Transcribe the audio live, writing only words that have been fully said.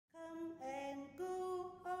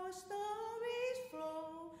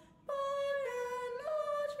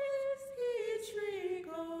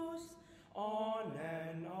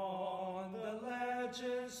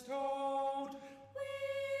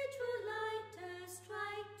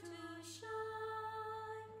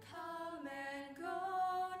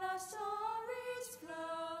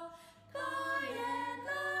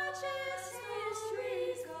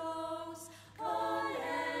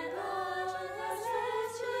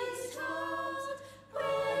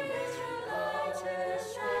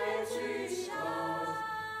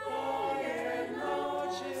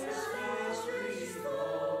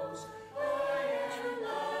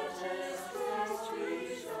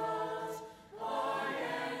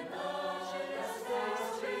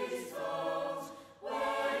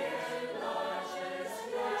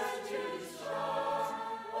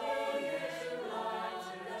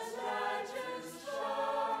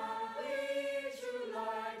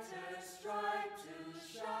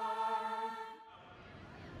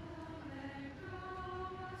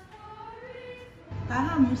大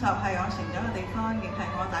坑50係我成長嘅地方，亦係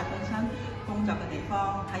我大半生工作嘅地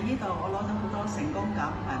方。喺呢度我攞到好多成功感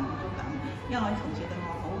同埋滿足感，因為我啲同事對我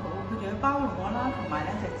好好，佢仲要包容我啦，同埋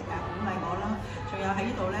咧就鼓勵我啦。仲有喺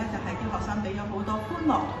呢度咧就係啲學生俾咗好多歡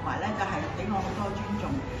樂，同埋咧就係俾我好多尊重。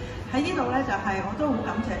喺呢度咧就係我都好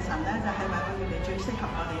感謝神咧，就係為我預備最適合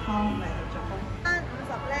我地方嚟到作工。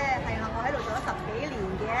50咧係我喺度做咗10幾年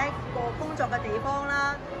嘅一個工作嘅地方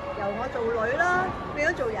啦，由我做女啦，變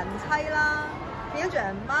咗做人妻啦。變咗做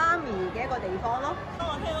人媽咪嘅一個地方咯。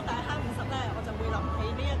當我聽到大坑50咧，我就會諗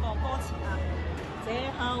起呢一個歌詞啦。這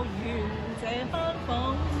校園，這班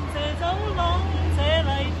房，這走廊，這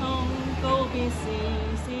禮堂，告別時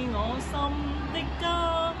是我心的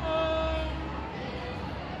家鄉。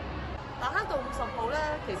大坑道50號咧，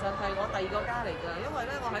其實係我第2個家嚟㗎，因為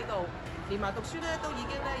咧我喺度連埋讀書咧都已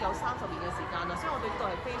經咧有30年嘅時間啦，所以我對呢度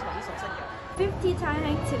係非常之熟悉嘅。50 Thai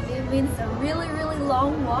Hang to me means a really, really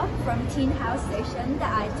long walk from Teen House Station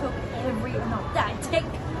that I take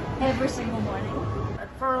every single morning. At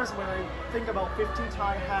first, when I think about 50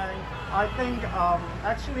 Thai Hang, I think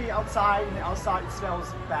actually outside it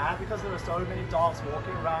smells bad because there are so many dogs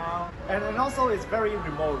walking around, and also it's very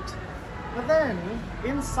remote. But then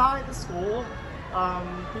inside the school,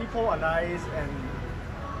 people are nice, and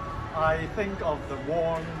I think of the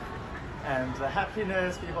warmth and the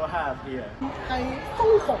happiness people have here. 係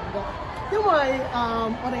瘋狂嘅，因為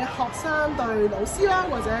我哋嘅學生對老師啦，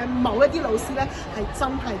或者某一啲老師咧，係真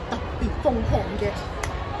係特別瘋狂嘅。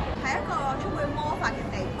係一個充滿魔法嘅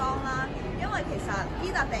地方啦，因為其實呢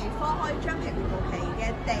笪地方可以將平無奇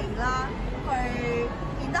嘅地啦，去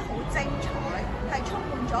變得好精彩，係充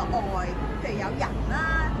滿咗愛，譬如有人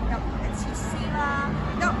啦，有唔同嘅設施啦，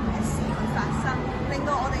有唔同嘅事去發生，令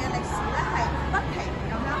到我哋嘅歷史咧係不停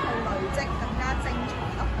咁樣去累積，更加精彩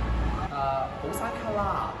咯。好山卡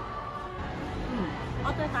啦。我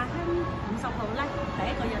對大坑50號咧，第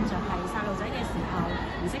一個印象係細路仔嘅時候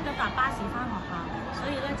唔識得搭巴士返學校，所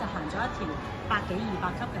以咧就行咗一條100幾200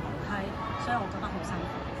級嘅樓梯，所以我覺得好辛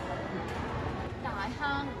苦。大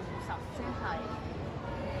坑50即係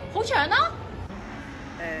好長啦。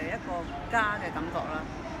一個家嘅感覺啦。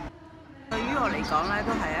對於我嚟講咧，都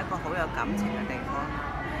係一個好有感情嘅地方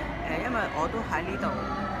啦。因為我都喺呢度，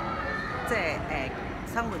即係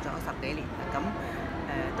生活咗10幾年啦，咁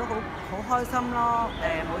都好開心咯。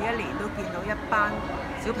每一年都見到一班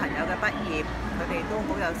小朋友嘅畢業，佢哋都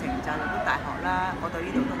好有成就，入到大學啦。我對呢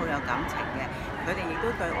度都好有感情嘅，佢哋亦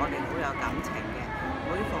都對我哋好有感情嘅。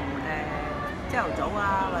每逢朝頭早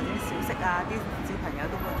啊，或者小息啊，啲小朋友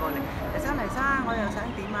都會過嚟，黎生，我又想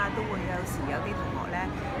點啊，都會有時有啲同學咧，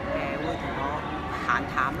會同我閒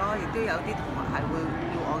談咯，亦都有啲同學係會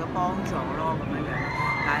要我嘅幫助咯，咁樣，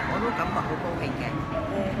但係我都感覺好高興嘅。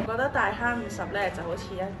我覺得大坑50咧就好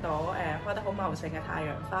似一朵開得好茂盛嘅太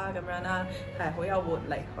陽花咁樣啦，係好有活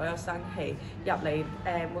力，好有生氣。入嚟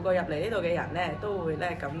每個入嚟呢度嘅人咧，都會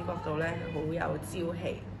咧感覺到咧好有朝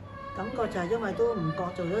氣。感覺就係因為都唔覺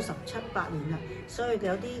做咗17、8年啦，所以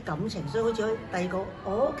有啲感情，所以好似第二個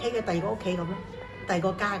我屋企嘅第二個屋企咁咯，第二個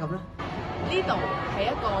家咁咯。呢度係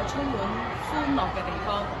一個充滿歡樂嘅地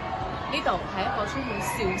方，呢度係一個充滿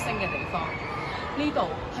笑聲嘅地方，呢度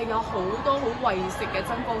係有好多好為食嘅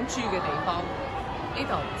真光豬嘅地方，呢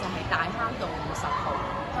度就係大坑道50號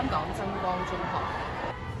香港真光中學。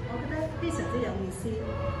我覺得非常之有意思，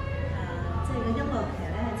即係個音樂劇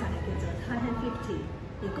咧就係叫做 Thai Hang 50。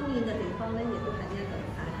而公演嘅地方咧，亦都係呢一個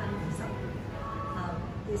大坑50。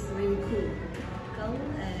It's really cool。咁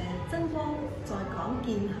真光在港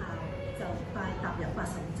建校就快踏入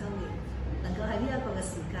85週年，能夠喺呢一個嘅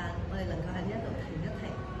時間，我哋能夠喺呢一度停一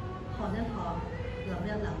停，看一看，諗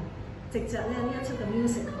一諗，藉着咧呢一出嘅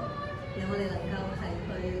musical， 讓我哋能夠係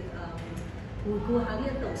去回顧下呢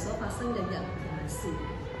一度所發生嘅人同埋事，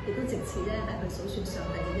亦都藉此咧係去數算上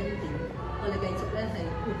帝嘅恩典。我哋繼續咧係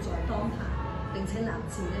活在當下。並且立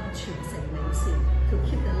志咧傳承美善 ，to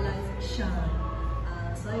keep the light shine。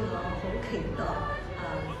所以我好期待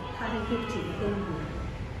Thai Hang 50嘅公演。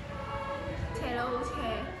斜路好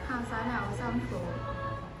斜，行上嚟好辛苦。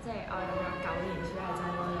即係我有9年暑假真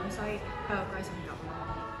光咁，所以好有歸屬感咯。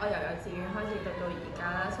我由幼稚園開始讀到而家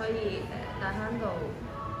啦，所以大坑道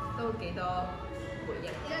都幾多回憶。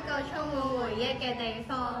一個充滿回憶嘅地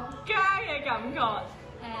方，家嘅感覺。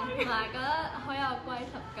同埋覺得好有歸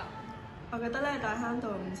屬感。我覺得咧，大坑道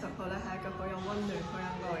50號咧係一個好有溫暖、好有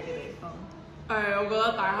愛嘅地方。我覺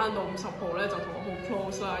得大坑道50號咧就同我好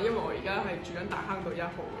close 啦，因為我而家係住緊大坑道1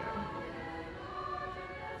號嘅。